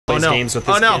plays games with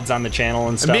his kids on the channel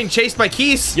and stuff. I'm being chased by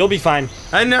Keys. You'll be fine.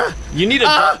 I know. You need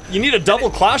a double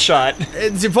claw shot.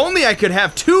 If only I could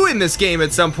have 2 in this game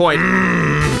at some point.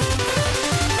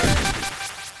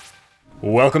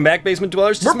 Welcome back, Basement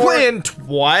Dwellers. We're playing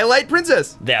Twilight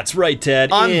Princess. That's right,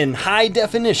 Ted. In high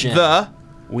definition. The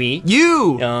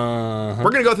WiiU. We're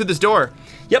gonna go through this door.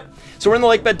 Yep. So we're in the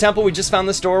Lakebed Temple. We just found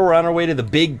this door. We're on our way to the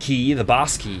big key, the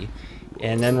boss key.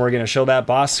 And then we're gonna show that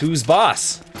boss who's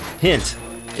boss. Hint,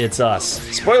 it's us.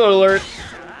 Spoiler alert,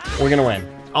 we're gonna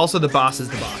win. Also, the boss is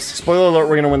the boss. Spoiler alert,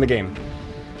 we're gonna win the game.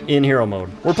 In hero mode.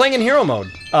 We're playing in hero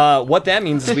mode. What that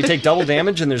means is we take double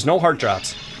damage and there's no heart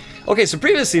drops. Okay, so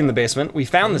previously in the basement, we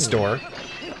found this door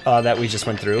that we just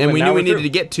went through. And we knew we needed to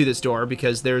get to this door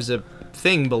because there's a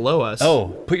thing below us. Oh,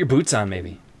 put your boots on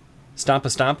maybe. Stompa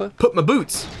stompa? Put my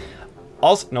boots.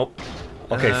 Also, nope.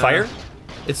 Okay, fire?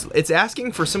 It's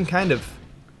asking for some kind of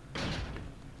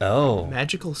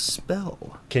magical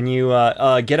spell. Can you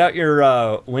get out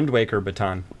your Wind Waker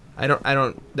baton? I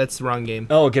don't, that's the wrong game.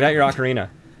 Oh, get out your ocarina.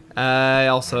 I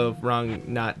also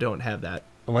don't have that.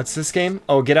 What's this game?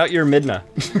 Oh, get out your Midna.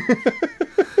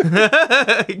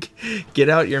 Get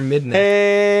out your Midna.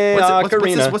 Hey,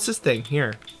 ocarina. What's this thing?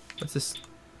 Here. What's this?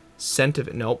 Scent of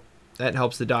it. Nope. That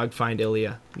helps the dog find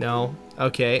Ilya. No.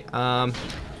 Okay. Here,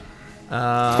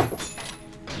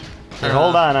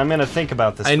 hold on. I'm gonna think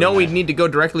about this. I know we need to go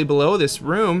directly below this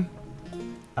room.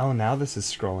 Oh, now this is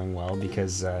scrolling well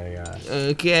because I.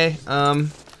 Okay.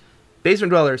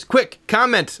 Basement Dwellers, quick,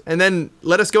 comment, and then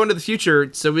let us go into the future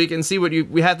so we can see what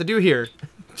we have to do here.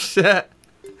 Yeah.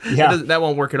 That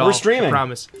won't work at all. We're streaming. I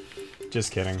promise.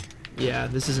 Just kidding. Yeah,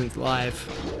 this isn't live.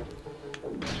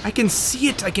 I can see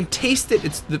it. I can taste it.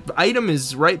 The item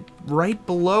is right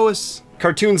below us.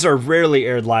 Cartoons are rarely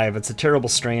aired live. It's a terrible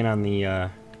strain on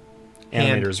the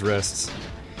animator's wrists.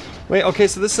 Wait, okay,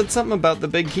 so this said something about the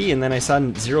big key, and then I saw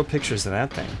 0 pictures of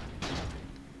that thing.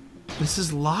 This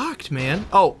is locked, man.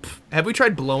 Oh, have we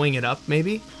tried blowing it up,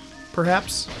 maybe?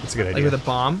 Perhaps? That's a good idea. Like with a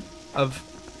bomb of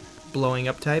blowing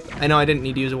up type? I know I didn't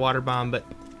need to use a water bomb, but...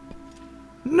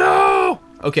 No!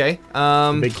 Okay,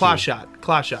 claw shot.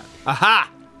 Claw shot.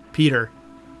 Aha! Peter.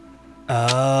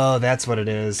 Oh, that's what it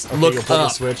is. Okay, Look you'll pull the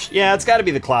up. switch. Yeah, it's got to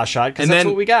be the claw shot, because that's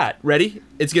what we got. Ready?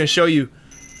 It's going to show you...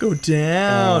 Go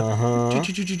down.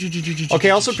 Okay,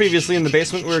 also previously in the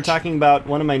basement, we were talking about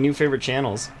one of my new favorite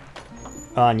channels.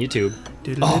 On YouTube.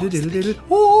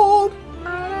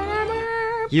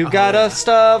 You gotta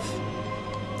stuff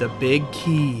the big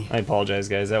key. I apologize,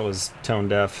 guys. That was tone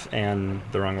deaf and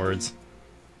the wrong words.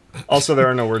 Also, there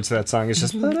are no words to that song. It's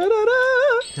just.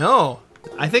 No,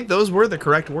 I think those were the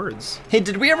correct words. Hey,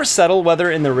 did we ever settle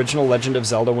whether in the original Legend of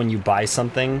Zelda, when you buy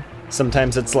something,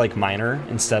 sometimes it's like minor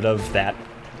instead of that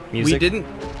music? We didn't.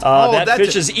 That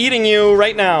fish is eating you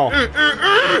right now.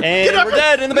 And we're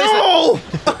dead in the basement.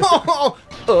 No!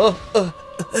 Well,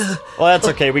 that's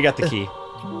okay. We got the key.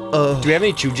 Do we have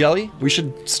any chew jelly? We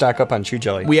should stock up on chew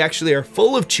jelly. We actually are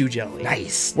full of chew jelly.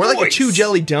 Nice. We're like a chew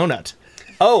jelly donut.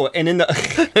 Oh, and in the...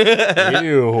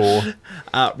 Ew.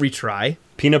 Retry.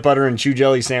 Peanut butter and chew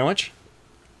jelly sandwich?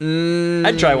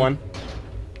 I'd try one.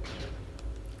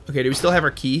 Okay, do we still have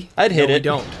our key? I'd hit it. We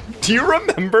don't. Do you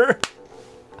remember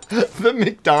the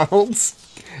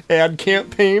McDonald's ad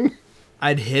campaign?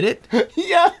 I'd hit it?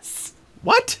 Yes.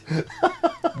 What?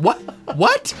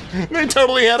 What? They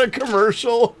totally had a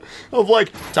commercial of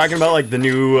like talking about like the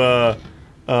new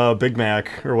Big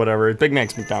Mac or whatever. Big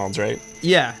Mac's McDonald's, right?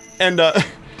 Yeah. And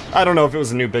I don't know if it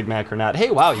was a new Big Mac or not.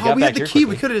 Hey, wow, you got we back had the here key.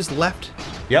 quickly. We could have just left.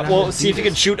 Yep. Well, see if you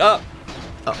can shoot up.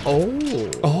 Oh,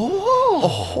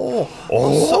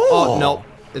 no.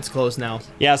 It's closed now.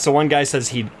 Yeah, so one guy says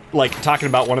he'd, like, talking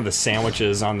about one of the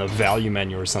sandwiches on the value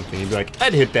menu or something. He'd be like,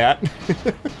 I'd hit that.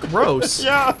 Gross.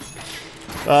 Yeah.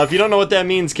 If you don't know what that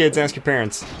means, kids, ask your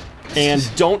parents. And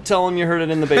don't tell them you heard it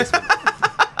in the basement.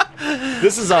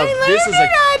 This is a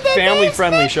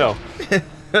family-friendly show.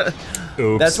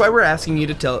 Oops. That's why we're asking you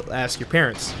to ask your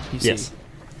parents. Yes.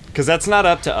 Because that's not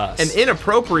up to us. An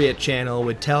inappropriate channel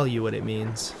would tell you what it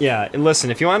means. Yeah, and listen,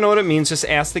 if you want to know what it means, just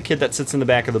ask the kid that sits in the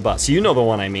back of the bus. You know the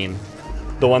one I mean.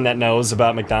 The one that knows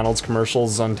about McDonald's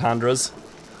commercials on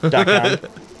Tundras.com.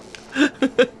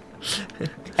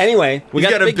 Anyway, we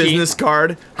got a business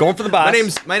card. Going for the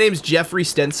boss. My name's Jeffrey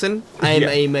Stenson. I am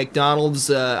a McDonald's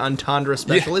Entendre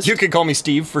specialist. You could call me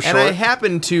Steve for short. And I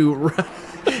happen to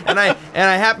and I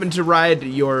happen to ride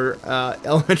your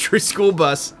elementary school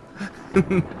bus.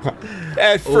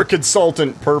 For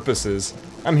consultant purposes.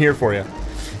 I'm here for you.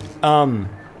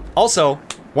 Also,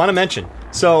 want to mention,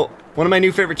 so one of my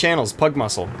new favorite channels,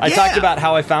 PugMuscle. I talked about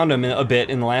how I found him a bit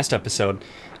in the last episode.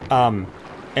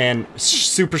 And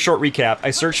super short recap,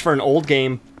 I searched for an old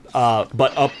game,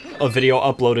 but a video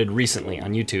uploaded recently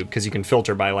on YouTube, because you can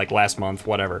filter by like last month,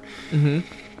 whatever. And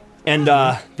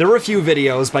there were a few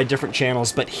videos by different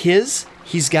channels, but he's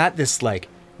got this like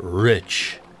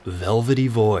rich, velvety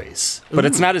voice, but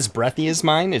it's not as breathy as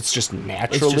mine. It's just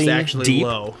naturally it's just actually deep.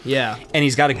 low. Yeah. And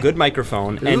he's got a good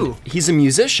microphone, and he's a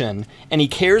musician, and he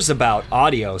cares about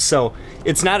audio. So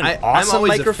it's not an awesome I'm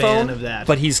always microphone, a fan of that.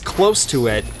 but he's close to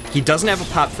it. He doesn't have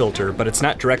a pop filter, but it's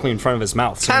not directly in front of his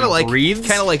mouth. So Kind of like breathes,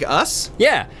 us.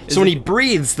 yeah. So when he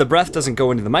breathes, the breath doesn't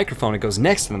go into the microphone; it goes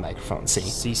next to the microphone.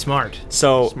 See, Smart.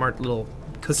 So Smart little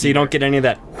cookie. so you don't get any of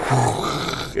that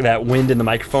that wind in the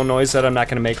microphone noise that I'm not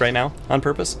going to make right now on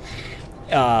purpose.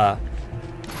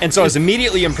 And so I was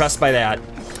immediately impressed by that.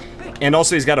 And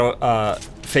also he's got a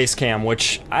face cam,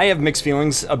 which I have mixed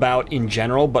feelings about in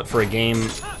general, but for a game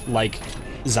like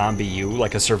ZombiU,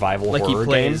 like a survival Like horror he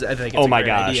plays, game. I think it's Oh a my great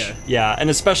gosh. idea. Yeah, and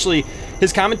especially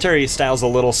his commentary style's a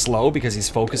little slow because he's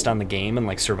focused on the game and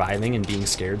like surviving and being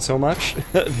scared so much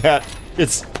that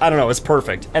it's, I don't know, it's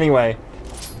perfect. Anyway,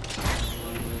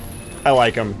 I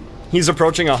like him. He's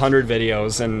approaching 100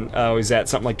 videos, and he's at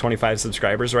something like 25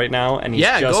 subscribers right now. And he's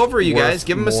just go over, you worth guys.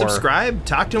 Give him a more. subscribe.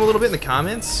 Talk to him a little bit in the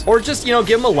comments. Or just, you know,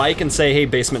 give him a like and say, hey,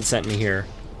 Basement sent me here.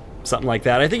 Something like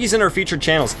that. I think he's in our featured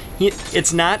channels.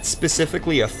 It's not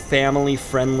specifically a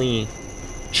family-friendly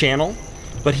channel,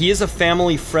 but he is a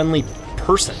family-friendly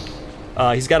person.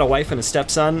 He's got a wife and a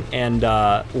stepson, and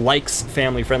likes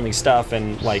family-friendly stuff,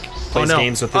 and like plays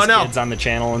games with his kids on the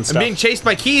channel and stuff. I'm being chased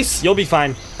by Keith. You'll be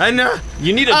fine. I know.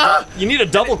 You need a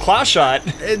double claw shot.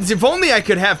 If only I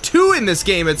could have two in this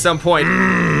game at some point.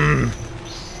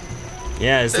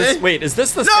 Yeah. Is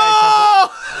this the Sky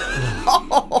Temple?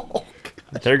 No!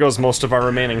 There goes most of our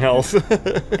remaining health.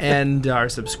 And our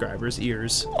subscribers'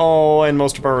 ears. Oh, and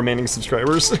most of our remaining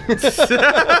subscribers.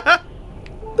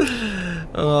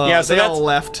 Yeah, so they all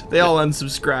left. They all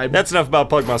unsubscribed. That's enough about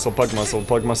PugMuscle.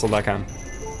 PugMuscle.com.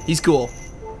 He's cool.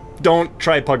 Don't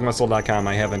try PugMuscle.com.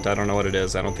 I haven't. I don't know what it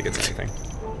is. I don't think it's anything.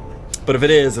 But if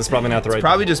it is, it's probably not the right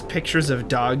Probably just pictures of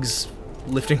dogs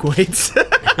lifting weights.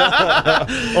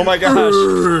 Oh my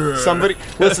gosh. Somebody,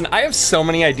 listen, I have so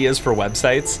many ideas for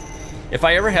websites. If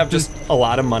I ever have just a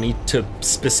lot of money to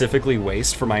specifically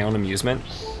waste for my own amusement,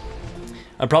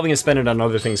 I'm probably gonna spend it on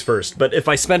other things first. But if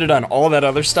I spend it on all that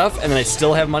other stuff and then I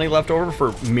still have money left over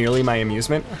for merely my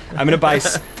amusement, I'm gonna buy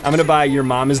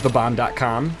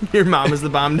yourmomisthebomb.com.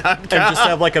 Yourmomisthebomb.com. And just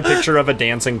have like a picture of a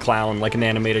dancing clown, like an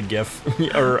animated GIF,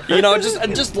 or you know,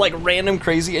 just like random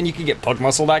crazy. And you can get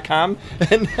PugMuscle.com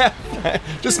and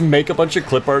just make a bunch of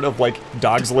clip art of like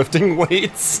dogs lifting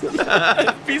weights.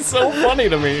 It'd be so funny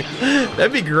to me.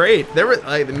 That'd be great. There were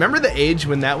like, remember the age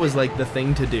when that was like the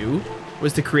thing to do,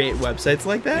 was to create websites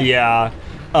like that. Yeah.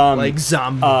 Like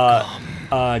zombie.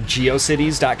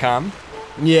 Geocities.com.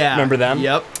 Yeah. Remember them?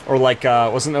 Yep. Or like,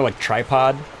 wasn't there like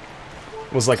Tripod?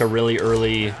 Was like a really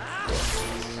early,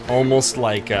 almost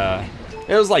like, it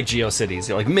was like GeoCities.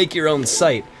 You're like, make your own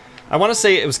site. I want to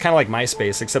say it was kind of like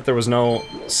MySpace, except there was no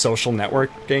social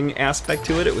networking aspect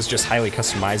to it. It was just highly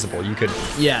customizable. You could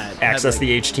access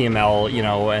the HTML, you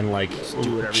know, and like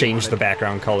change the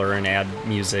background color and add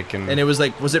music. And it was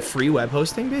like, was it free web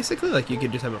hosting basically? Like you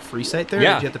could just have a free site there?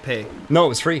 Yeah. Or did you have to pay? No, it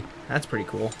was free. That's pretty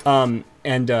cool. And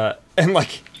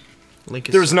like,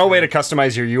 there's no way to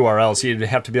customize your URL, so you'd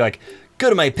have to be like, go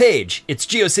to my page. It's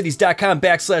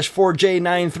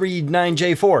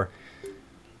geocities.com/4J939J4.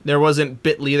 There wasn't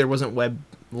Bitly, there wasn't web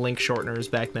link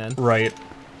shorteners back then. Right.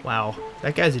 Wow.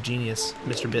 That guy's a genius,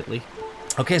 Mr. Bitly.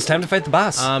 Okay, it's time to fight the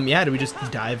boss. Yeah, do we just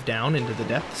dive down into the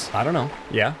depths? I don't know.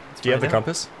 Yeah. Do you have the find out.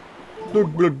 compass?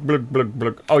 Blug, blug, blug, blug,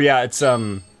 blug. Oh yeah, it's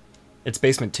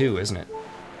basement 2, isn't it?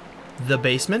 The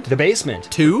basement? The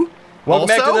basement. 2? Welcome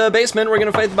back to the basement. We're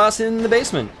gonna fight the boss in the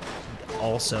basement.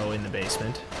 Also in the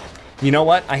basement. You know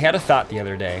what? I had a thought the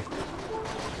other day.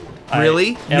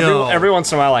 Really? No. Every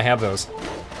once in a while I have those.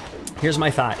 Here's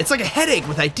my thought. It's like a headache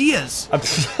with ideas.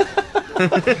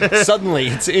 Suddenly,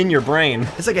 it's in your brain.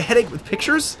 It's like a headache with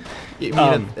pictures? You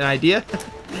mean an idea?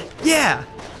 Yeah.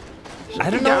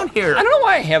 I don't know. Down here. I don't know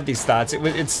why I have these thoughts.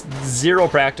 It's zero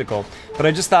practical. But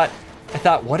I thought,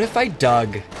 what if I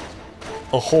dug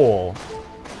a hole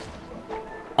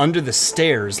under the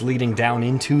stairs leading down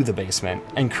into the basement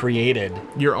and created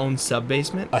your own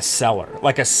sub-basement? A cellar.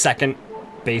 Like a second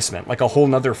basement. Like a whole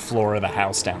nother floor of the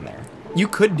house down there. You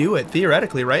could do it,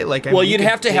 theoretically, right? Like, well, you'd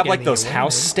have to have like those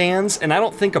house stands, and I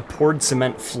don't think a poured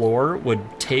cement floor would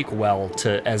take well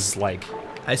to as like.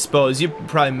 I suppose you'd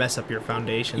probably mess up your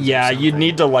foundations. Yeah, you'd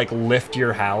need to like lift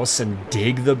your house and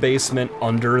dig the basement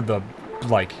under the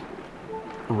like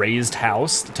raised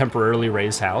house, the temporarily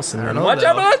raised house, and then watch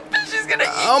out! She's gonna eat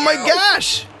Oh my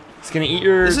gosh! He's gonna eat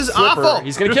your This is flipper. awful.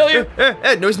 He's gonna kill you.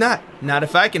 No, he's not. Not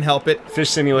if I can help it.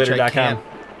 Fishsimulator.com.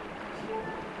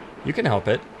 You can help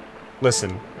it.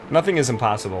 Listen, nothing is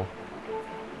impossible.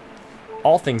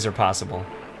 All things are possible.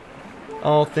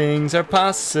 All things are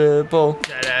possible.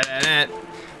 If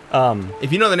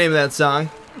you know the name of that song,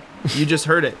 you just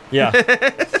heard it. Yeah.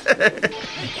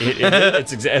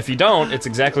 If you don't, it's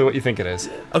exactly what you think it is.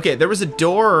 Okay, there was a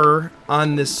door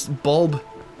on this bulb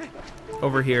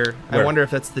over here. Where? I wonder if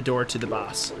that's the door to the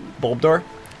boss. Bulb door?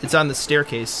 It's on the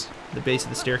staircase, the base of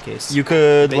the staircase. You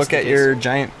could look at your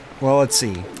giant... Well, let's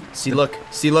see. See, look.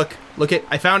 Look it.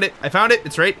 I found it.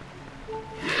 It's right.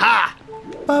 Ha!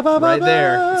 Right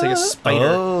there. It's like a spider.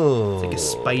 Oh. It's like a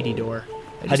spidey door.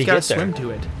 I How do just you gotta get there? swim to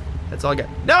it. That's all I got.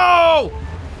 No!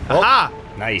 Aha!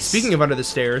 Nice. Speaking of under the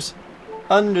stairs.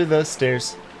 Under the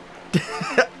stairs.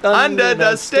 Under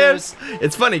the stairs.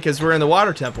 It's funny because we're in the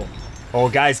water temple. Oh,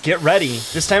 guys, get ready.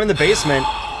 This time in the basement.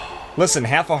 Listen,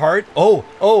 half a heart.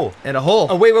 Oh. And a hole.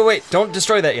 Oh, wait. Don't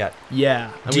destroy that yet.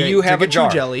 Yeah. Do you have a jar?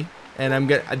 jelly, and I'm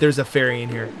gonna. There's a fairy in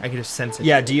here. I can just sense it.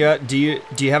 Yeah. Do you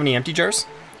have any empty jars?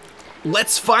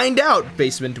 Let's find out,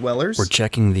 basement dwellers. We're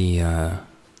checking the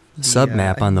sub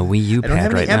map on the Wii U I don't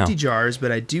have pad any right empty now. jars,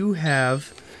 but I do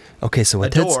have Okay, so a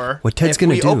what door. Ted's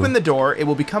gonna If do? we open the door, it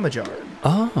will become a jar.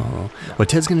 Oh, what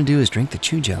Ted's gonna do is drink the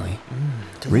chew jelly,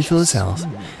 refill his health,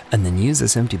 and then use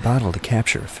this empty bottle to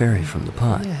capture a fairy from the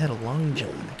pot. I had a long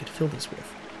john I could fill this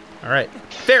with. All right,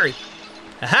 fairy.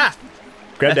 Aha!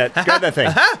 Grab that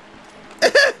thing.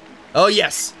 Oh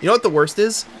yes. You know what the worst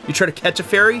is? You try to catch a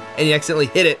fairy and you accidentally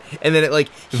hit it, and then it like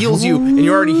heals you, and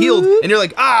you're already healed, and you're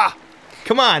like, ah,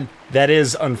 come on. That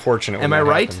is unfortunate. When Am I that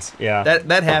right? happens. Yeah.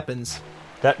 That happens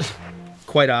That.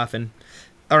 quite often.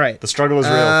 All right. The struggle is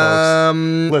real,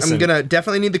 folks. Listen. I'm gonna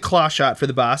definitely need the claw shot for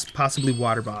the boss, possibly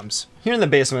water bombs. Here in the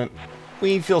basement,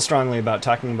 we feel strongly about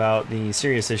talking about the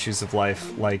serious issues of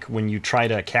life, like when you try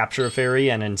to capture a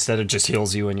fairy and instead it just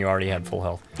heals you and you already had full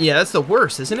health. Yeah, that's the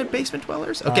worst, isn't it, basement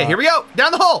dwellers? Okay, here we go.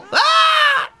 Down the hole.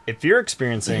 Ah! If you're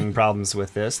experiencing problems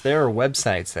with this, there are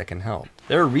websites that can help.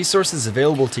 There are resources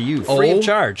available to you, free of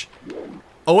charge.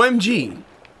 OMG.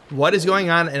 What is going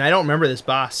on? And I don't remember this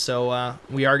boss, so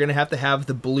we are going to have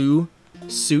the blue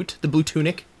suit, the blue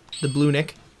tunic, the blue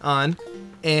nick on,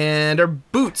 and our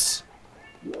boots.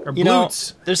 Our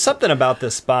boots. There's something about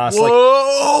this boss,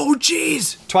 Whoa,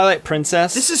 jeez. like Twilight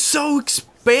Princess. This is so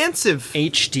expansive.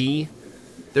 HD.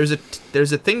 There's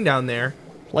a thing down there.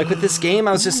 Like with this game,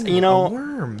 I was just, A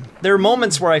worm. there are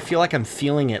moments where I feel like I'm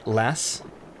feeling it less.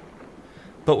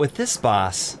 But with this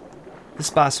boss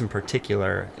in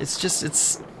particular, it's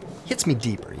hits me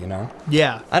deeper, you know?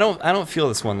 Yeah. I don't feel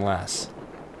this one less.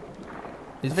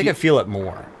 I think I feel it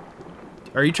more.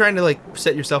 Are you trying to like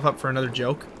set yourself up for another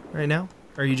joke right now?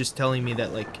 Or are you just telling me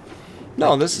that like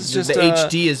No, this is just the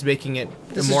HD is making it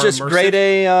This more is just immersive? grade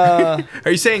A.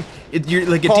 Are you saying you're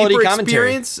like a quality deeper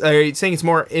commentary. experience? Are you saying it's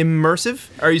more immersive?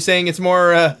 Are you saying it's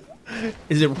more?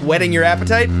 Is it whetting your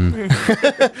appetite?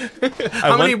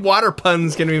 How many water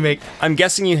puns can we make? I'm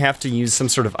guessing you have to use some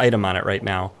sort of item on it right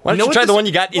now. Why don't know you what try the this- one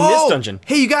you got in Whoa! this dungeon?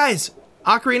 Hey, you guys!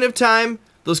 Ocarina of Time.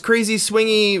 Those crazy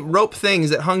swingy rope things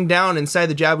that hung down inside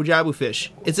the Jabu Jabu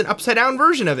fish. It's an upside down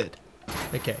version of it.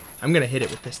 Okay, I'm gonna hit it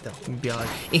with this though. I'm gonna be like,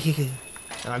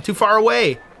 I'm too far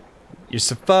away. You're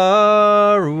so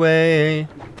far away. All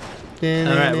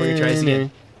right, we're gonna try this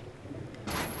again.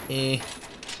 Here,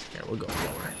 we'll go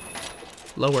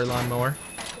lower lawnmower.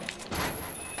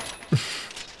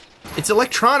 It's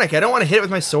electronic. I don't want to hit it with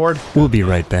my sword. We'll be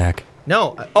right back.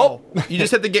 No. Oh, you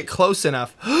just have to get close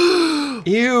enough. Ew.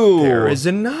 There is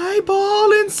an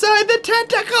eyeball inside the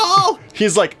tentacle.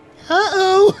 He's like,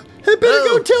 uh-oh. I better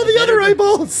go tell the other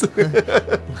eyeballs.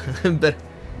 But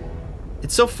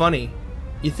it's so funny.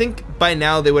 You think by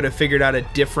now they would have figured out a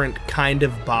different kind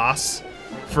of boss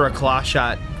for a claw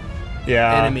shot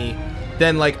enemy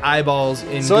than like eyeballs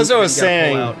in. So as I was you gotta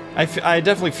pull saying, out. I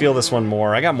definitely feel this one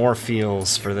more. I got more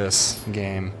feels for this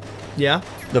game. Yeah.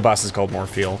 The boss is called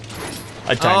Morpheel.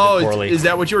 I timed it poorly. Is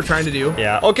that what you were trying to do?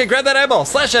 Yeah. Okay, grab that eyeball.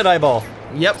 Slash that eyeball.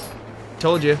 Yep.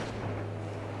 Told you.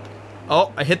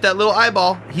 Oh, I hit that little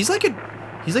eyeball. He's like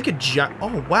a giant.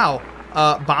 Oh wow.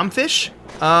 Bombfish.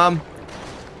 I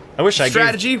wish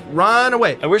Strategy. Run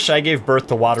away. I wish I gave birth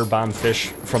to water bomb fish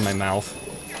from my mouth.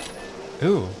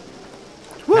 Ooh.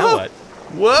 Whoa. Now what?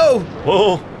 Whoa.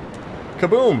 Whoa.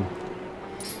 Kaboom.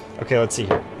 Okay, let's see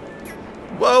here.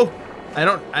 Whoa. I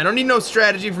don't need no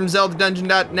strategy from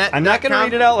ZeldaDungeon.net. I'm not gonna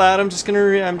read it out loud. I'm just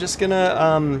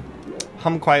gonna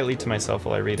hum quietly to myself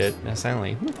while I read it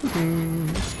silently.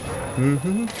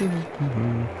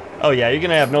 Oh yeah, you're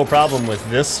gonna have no problem with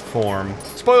this form.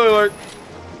 Spoiler alert.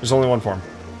 There's only one form.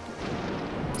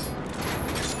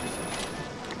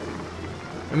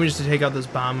 And we just take out those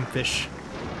bomb fish.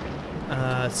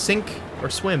 Sink or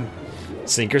swim.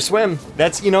 Sink or swim.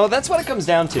 That's, you know, that's what it comes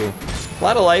down to. A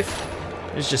lot of life,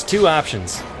 there's just two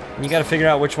options. And you gotta figure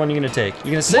out which one you're gonna take.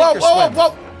 You're gonna sink or swim.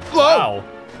 Whoa! Wow.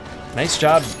 Nice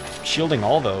job shielding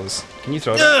all those. Can you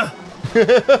throw that?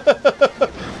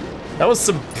 That was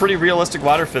some pretty realistic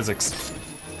water physics.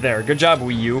 There, good job,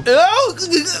 WiiU.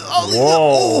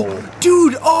 Whoa.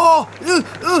 Dude,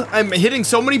 I'm hitting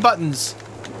so many buttons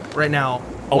right now.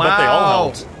 Oh, wow. but they all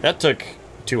helped. That took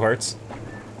 2 hearts.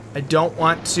 I don't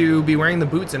want to be wearing the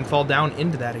boots and fall down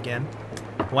into that again.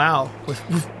 Wow.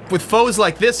 With foes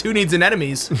like this, who needs an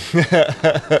enemies?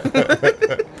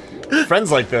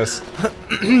 Friends like this.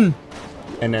 And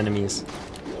enemies.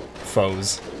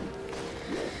 Foes.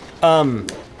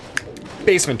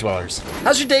 Basement dwellers.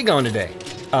 How's your day going today?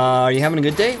 Are you having a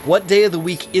good day? What day of the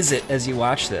week is it as you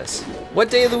watch this? What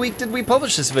day of the week did we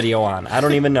publish this video on? I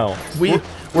don't even know. We're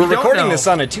recording this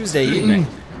on a Tuesday evening.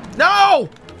 No!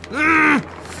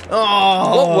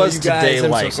 Oh, what was today guys,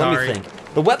 like? So Let me think.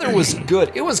 The weather was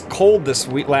good. It was cold this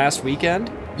last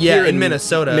weekend. Yeah, here in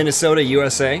Minnesota. Minnesota,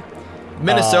 USA.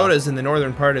 Minnesota's in the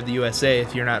northern part of the USA,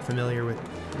 if you're not familiar with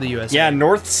the USA. Yeah,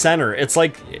 North Center. It's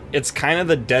like, it's kind of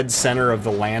the dead center of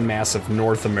the landmass of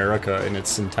North America in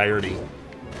its entirety.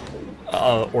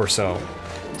 Or so.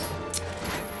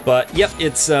 But, yep,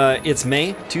 it's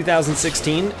May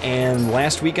 2016, and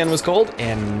last weekend was cold,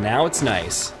 and now it's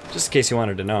nice. Just in case you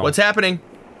wanted to know. What's happening?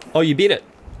 Oh, you beat it.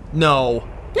 No.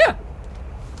 Yeah.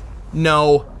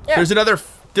 No. Yeah.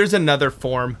 There's another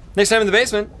form. Next time in the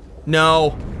basement.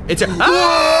 No. It's a... He's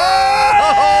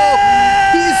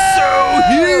so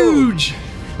huge!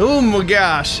 Oh my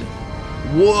gosh.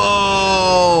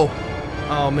 Whoa!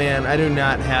 Oh man, I do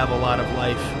not have a lot of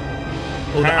life.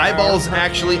 Oh, the eyeball's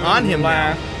actually on him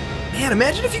now. Man,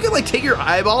 imagine if you could like take your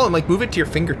eyeball and like move it to your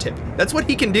fingertip. That's what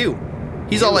he can do.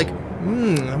 He's all like,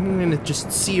 I'm gonna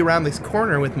just see around this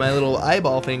corner with my little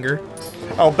eyeball finger.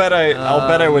 I'll bet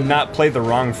I would not play the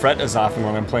wrong fret as often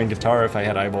when I'm playing guitar if I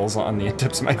had eyeballs on the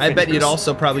tips of my fingers. I bet you'd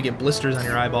also probably get blisters on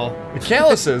your eyeball.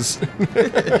 Calluses.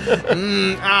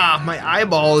 My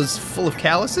eyeball is full of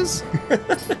calluses?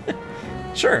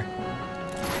 Sure.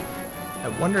 I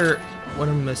wonder what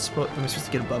am I supposed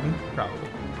to get above him? Probably.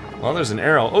 Well, there's an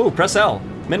arrow. Oh, press L.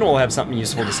 Min will have something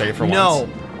useful to say for once. No.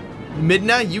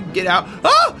 Midna, you get out.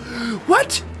 Oh!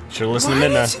 What? Should've listened to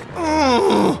Midna.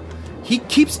 Oh! He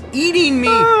keeps eating me.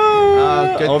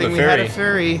 Good thing we had a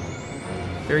fairy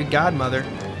godmother.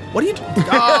 What are you?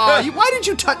 Why did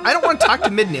you touch? I don't want to talk to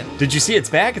Midna. Did you see its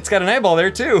back? It's got an eyeball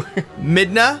there too.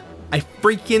 Midna, I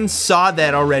freaking saw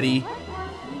that already.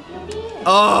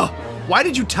 Why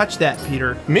did you touch that,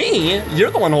 Peter? Me?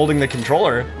 You're the one holding the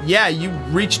controller. Yeah, you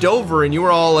reached over and you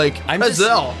were all like, I'm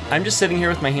just sitting here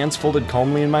with my hands folded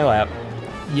calmly in my lap.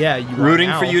 Yeah, you are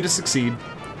rooting for you to succeed.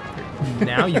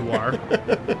 Now you are.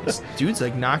 This dude's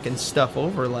like knocking stuff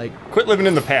over like... Quit living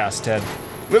in the past, Ted.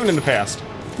 Living in the past.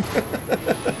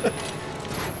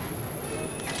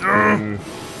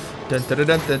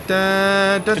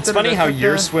 It's funny how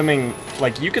you're swimming,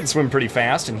 like you can swim pretty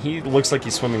fast and he looks like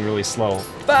he's swimming really slow.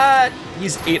 But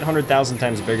he's 800,000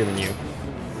 times bigger than you.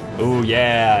 Ooh,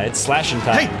 yeah, it's slashing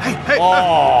time. Hey!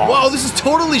 Oh. Whoa, this is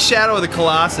totally Shadow of the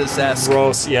Colossus-esque.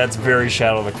 Gross, yeah, it's very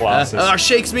Shadow of the Colossus.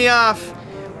 Shakes me off.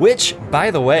 Which,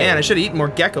 by the way... Man, I should have eaten more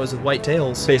geckos with white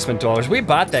tails. Basement Dwellers, we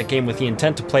bought that game with the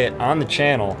intent to play it on the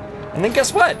channel. And then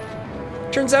guess what?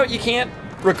 Turns out you can't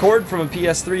record from a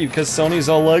PS3 because Sony's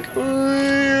all like, you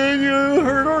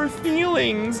hurt our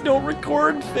feelings, don't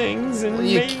record things. And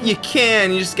you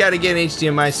can, you just gotta get an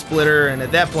HDMI splitter, and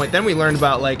at that point, then we learned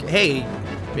about like, hey,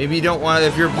 maybe you don't want to,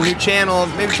 if you're a new channel,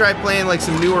 maybe try playing like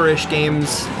some newer-ish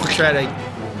games, try to,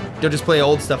 don't just play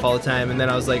old stuff all the time, and then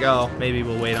I was like, oh, maybe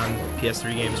we'll wait on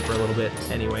PS3 games for a little bit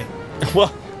anyway.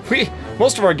 Well,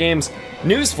 most of our games,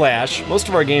 newsflash, most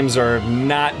of our games are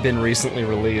not been recently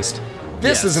released.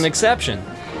 This is an exception.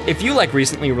 If you like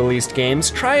recently released games,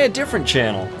 try a different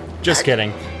channel. Just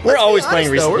kidding. We're always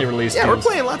playing recently released games. Yeah, we're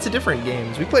playing lots of different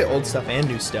games. We play old stuff and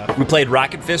new stuff. We played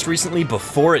Rocket Fist recently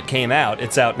before it came out.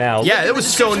 It's out now. Yeah, it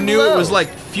was so new, it was like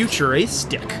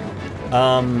futuristic.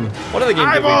 What other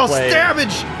game did we play?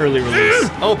 Stabbage! Early release.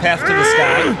 Oh, Path to the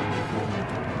Sky.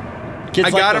 Kids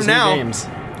I got him now. Games.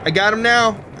 I got him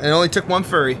now. It only took one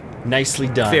furry. Nicely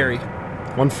done. Fairy.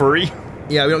 One furry?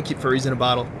 Yeah, we don't keep furries in a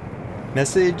bottle.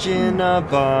 Message in a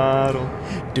bottle.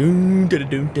 Doom, da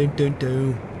doom, doom, doom,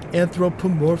 doom.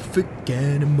 Anthropomorphic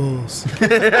animals. Oh,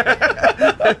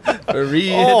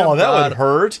 that would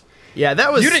hurt. Yeah,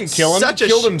 that was. You didn't kill him. He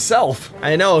killed himself.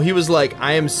 I know. He was like,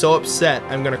 I am so upset.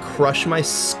 I'm gonna crush my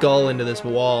skull into this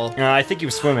wall. I think he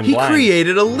was swimming He blind.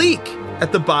 created a leak.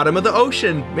 at the bottom of the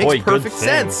ocean. Makes Boy, good perfect thing.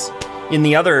 sense. In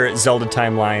the other Zelda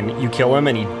timeline, you kill him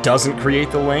and he doesn't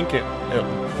create the leak,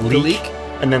 leak?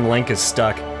 and then Link is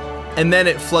stuck. And then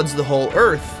it floods the whole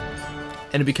Earth,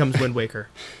 and it becomes Wind Waker.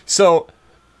 So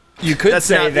you could That's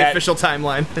say not the that official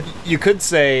timeline. you could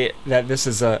say that this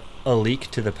is a leak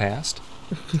to the past,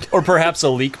 or perhaps a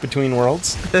leak between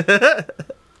worlds. Join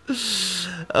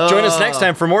us next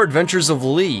time for more adventures of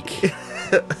Leak.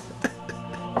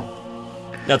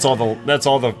 That's all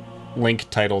the Link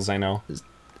titles I know.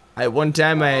 One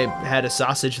time I had a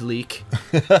sausage leak.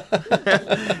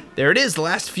 There it is, the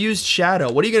last fused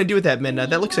shadow. What are you going to do with that, Midna?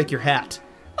 That looks like your hat.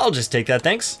 I'll just take that,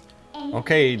 thanks.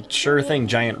 Okay, sure thing,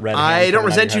 giant red hand I don't coming out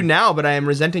resent your you head. now, but I am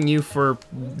resenting you for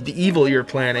the evil you're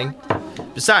planning.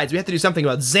 Besides, we have to do something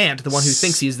about Zant, the one who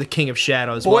thinks he is the king of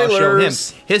shadows. Well, I'll show him.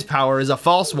 Spoilers. His power is a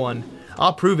false one.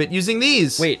 I'll prove it using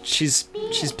these. Wait, she's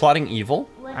plotting evil?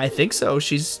 I think so.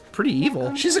 She's pretty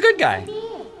evil. She's a good guy.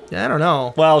 I don't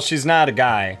know. Well, she's not a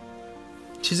guy.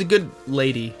 She's a good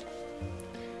lady.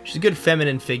 She's a good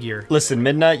feminine figure. Listen,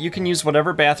 Midna, you can use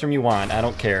whatever bathroom you want. I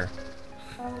don't care.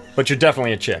 But you're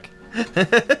definitely a chick.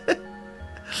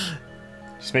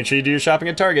 Just make sure you do your shopping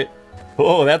at Target.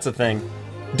 Oh, that's a thing.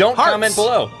 Don't Hearts. comment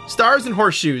below. Stars and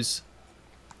horseshoes.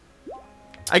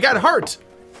 I got a heart.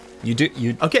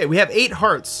 You. Okay, we have 8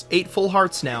 hearts. 8 full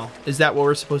hearts now. Is that what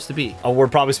we're supposed to be? Oh, we're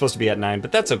probably supposed to be at 9,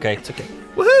 but that's okay. It's okay.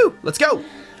 Woohoo! Let's go.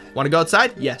 Want to go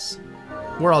outside? Yes.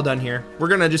 We're all done here. We're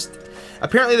gonna just...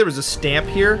 Apparently there was a stamp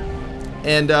here,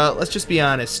 and let's just be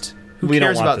honest. Who We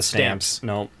cares don't want about the stamps?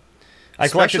 No. I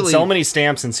collected Especially- so many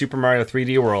stamps in Super Mario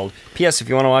 3D World. P.S. If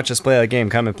you want to watch us play that game,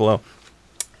 comment below.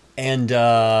 And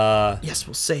Yes,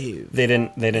 we'll save. they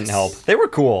didn't help. They were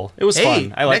cool. It was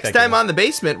fun. I like next that time game. on the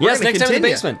basement, we're Yes, gonna next time in continue.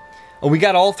 the basement. Oh, we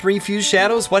got all 3 fused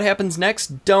shadows. What happens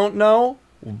next? Don't know.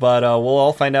 But we'll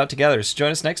all find out together. So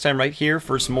join us next time right here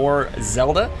for some more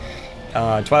Zelda,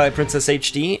 Twilight Princess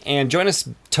HD, and join us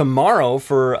tomorrow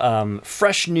for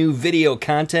fresh new video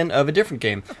content of a different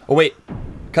game. Oh wait,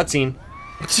 cutscene.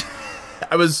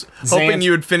 I was hoping Zant.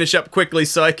 you would finish up quickly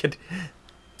so I could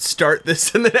start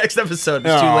this in the next episode.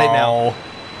 It's too late now. Oh.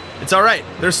 It's all right.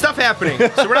 There's stuff happening,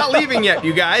 so we're not leaving yet,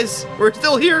 you guys. We're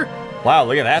still here. Wow,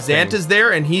 look at that Zant thing. is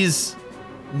there, and he's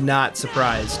not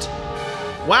surprised.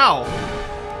 Wow.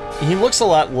 He looks a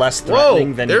lot less Whoa.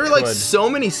 threatening than he There are like could. so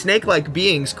many snake-like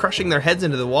beings crushing their heads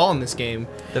into the wall in this game.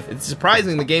 It's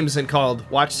surprising the game isn't called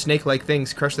Watch Snake-Like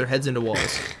Things Crush Their Heads into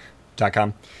Walls.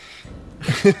 .com.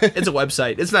 It's a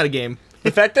website. It's not a game.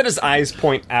 The fact that his eyes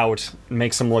point out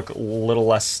makes him look a little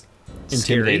less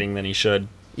intimidating than he should.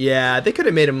 Yeah, they could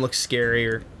have made him look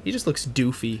scarier. He just looks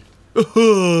doofy.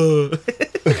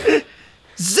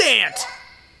 Zant!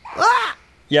 Ah!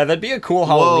 Yeah, that'd be a cool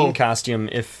Halloween costume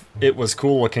if it was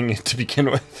cool looking to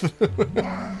begin with.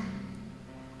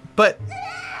 But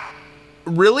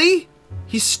really?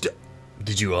 He's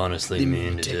Did you honestly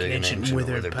mean to take an ancient and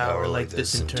withered power like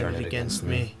this and turn it against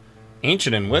me.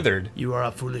 Ancient and withered? You are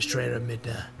a foolish traitor,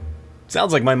 Midna.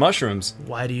 Sounds like my mushrooms.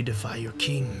 Why do you defy your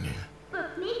king?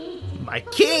 My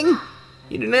king?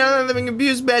 You do not having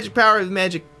abused magic power with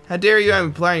magic. How dare you?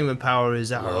 I'm applying my power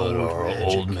is our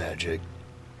old magic. magic.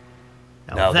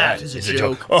 Now that is a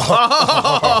joke.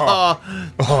 Oh.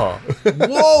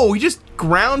 Whoa, he just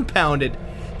ground pounded.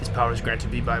 This power is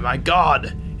granted me by my god.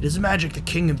 It is magic, the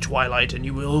king of Twilight, and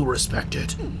you will respect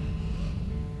it.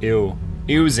 Ew.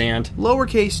 Ew, Zant.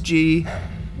 Lowercase g.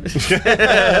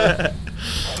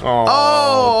 Oh.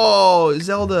 Oh,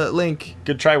 Zelda Link.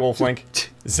 Good try, Wolf Link.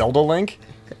 Zelda Link?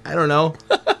 I don't know.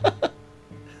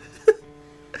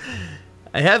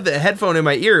 I have the headphone in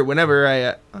my ear whenever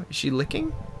I... is she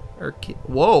licking? Or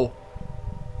whoa.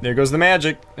 There goes the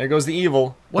magic. There goes the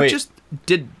evil. What Wait. just...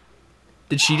 Did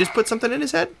she just put something in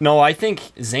his head? No, I think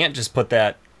Zant just put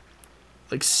that.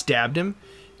 Like stabbed him?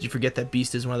 Did you forget that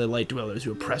beast is one of the light dwellers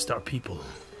who oppressed our people?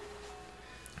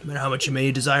 No matter how much you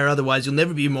may desire otherwise, you'll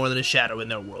never be more than a shadow in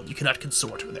their world. You cannot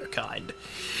consort with their kind.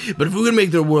 But if we can make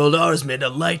their world ours, made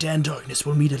of light and darkness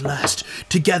will meet at last.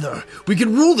 Together, we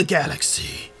can rule the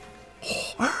galaxy.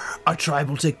 Oh, our tribe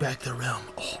will take back their realm.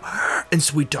 Oh, and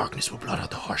sweet darkness will blot out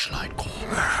the harsh light.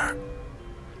 Oh,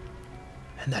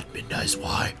 and that midnight is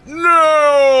why.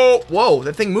 No! Whoa,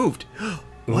 that thing moved.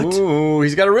 What? Ooh,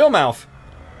 he's got a real mouth.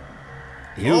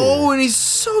 Ew. Oh, and he's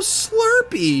so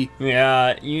slurpy.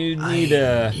 Yeah, you need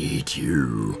I eat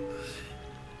you.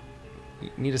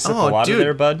 need a sip of water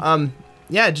there, bud.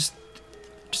 Yeah, just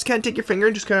kind of take your finger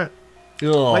and just kind of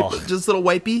Ugh. wipe, just a little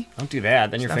wipey. Don't do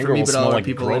that. Then your Not finger for me, will but smell other like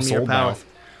people gross lend me your old power.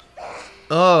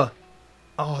 mouth.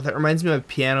 Oh, that reminds me of my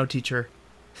piano teacher.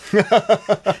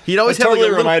 He'd always That have totally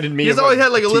like a reminded me He's of always what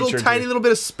had like a little teacher tiny did. little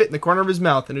bit of spit in the corner of his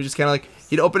mouth, and it just kind of like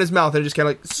he'd open his mouth and it just kind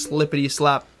of like slippity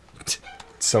slap.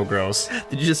 So gross.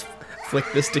 Did you just flick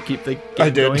this to keep the game I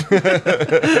did.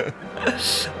 going?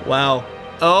 Wow.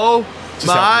 Oh Just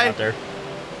help me my. out there.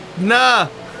 Nah.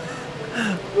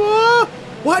 Whoa.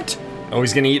 What? Oh,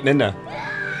 he's gonna eat Midna.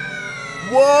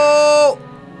 Whoa.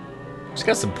 She's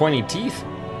got some pointy teeth.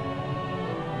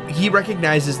 He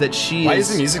recognizes that she Why is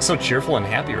the music so cheerful and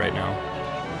happy right now?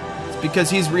 It's because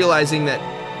he's realizing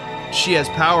that she has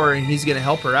power and he's gonna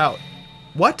help her out.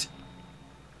 What?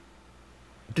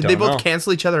 Did they Don't both know.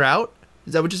 cancel each other out?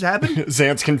 Is that what just happened?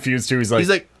 Xant's confused too. He's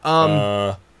like,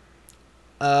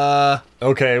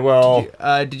 okay, well,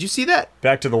 did you see that?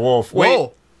 back to the wolf. Whoa.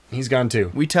 Wait, he's gone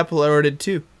too. We teleported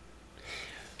too.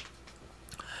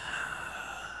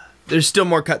 There's still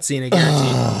more cutscene, I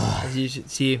guarantee. As you should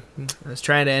see, I was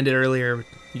trying to end it earlier, but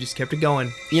you just kept it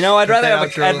going. You know, I'd Kept rather that have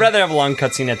outro. I'd rather have a long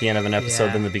cutscene at the end of an episode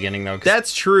Yeah. than the beginning, though.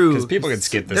 That's true. 'cause people could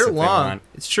skip this They're if they long. want.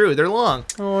 It's true. They're long.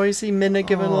 Oh, you see Midna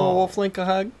giving Oh. little wolf Link a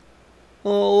hug? A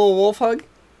little wolf hug?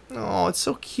 Oh, it's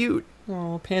so cute.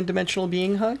 Oh, pan-dimensional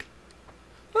being hug?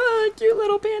 Oh, cute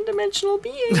little pan-dimensional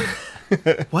being.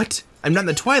 What? I'm not in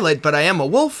the Twilight, but I am a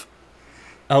wolf.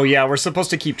 Oh yeah, we're supposed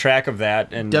to keep track of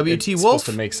that, and WT it's Wolf? supposed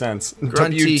to make sense.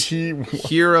 Grunty WT Wolf.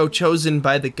 hero chosen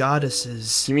by the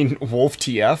goddesses. You mean Wolf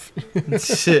TF?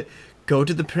 Go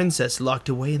to the princess locked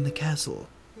away in the castle.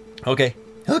 Okay.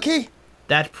 Okay.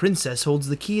 That princess holds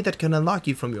the key that can unlock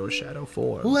you from your shadow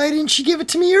form. Why didn't she give it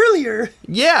to me earlier?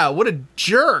 Yeah, what a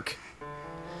jerk.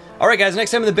 All right, guys.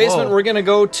 Next time in the basement, Whoa. we're gonna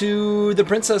go to the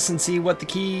princess and see what the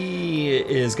key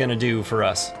is gonna do for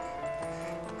us.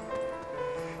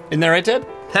 Isn't that right, Ted?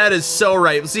 That is so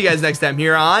right. We'll see you guys next time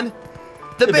here on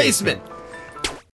The Basement.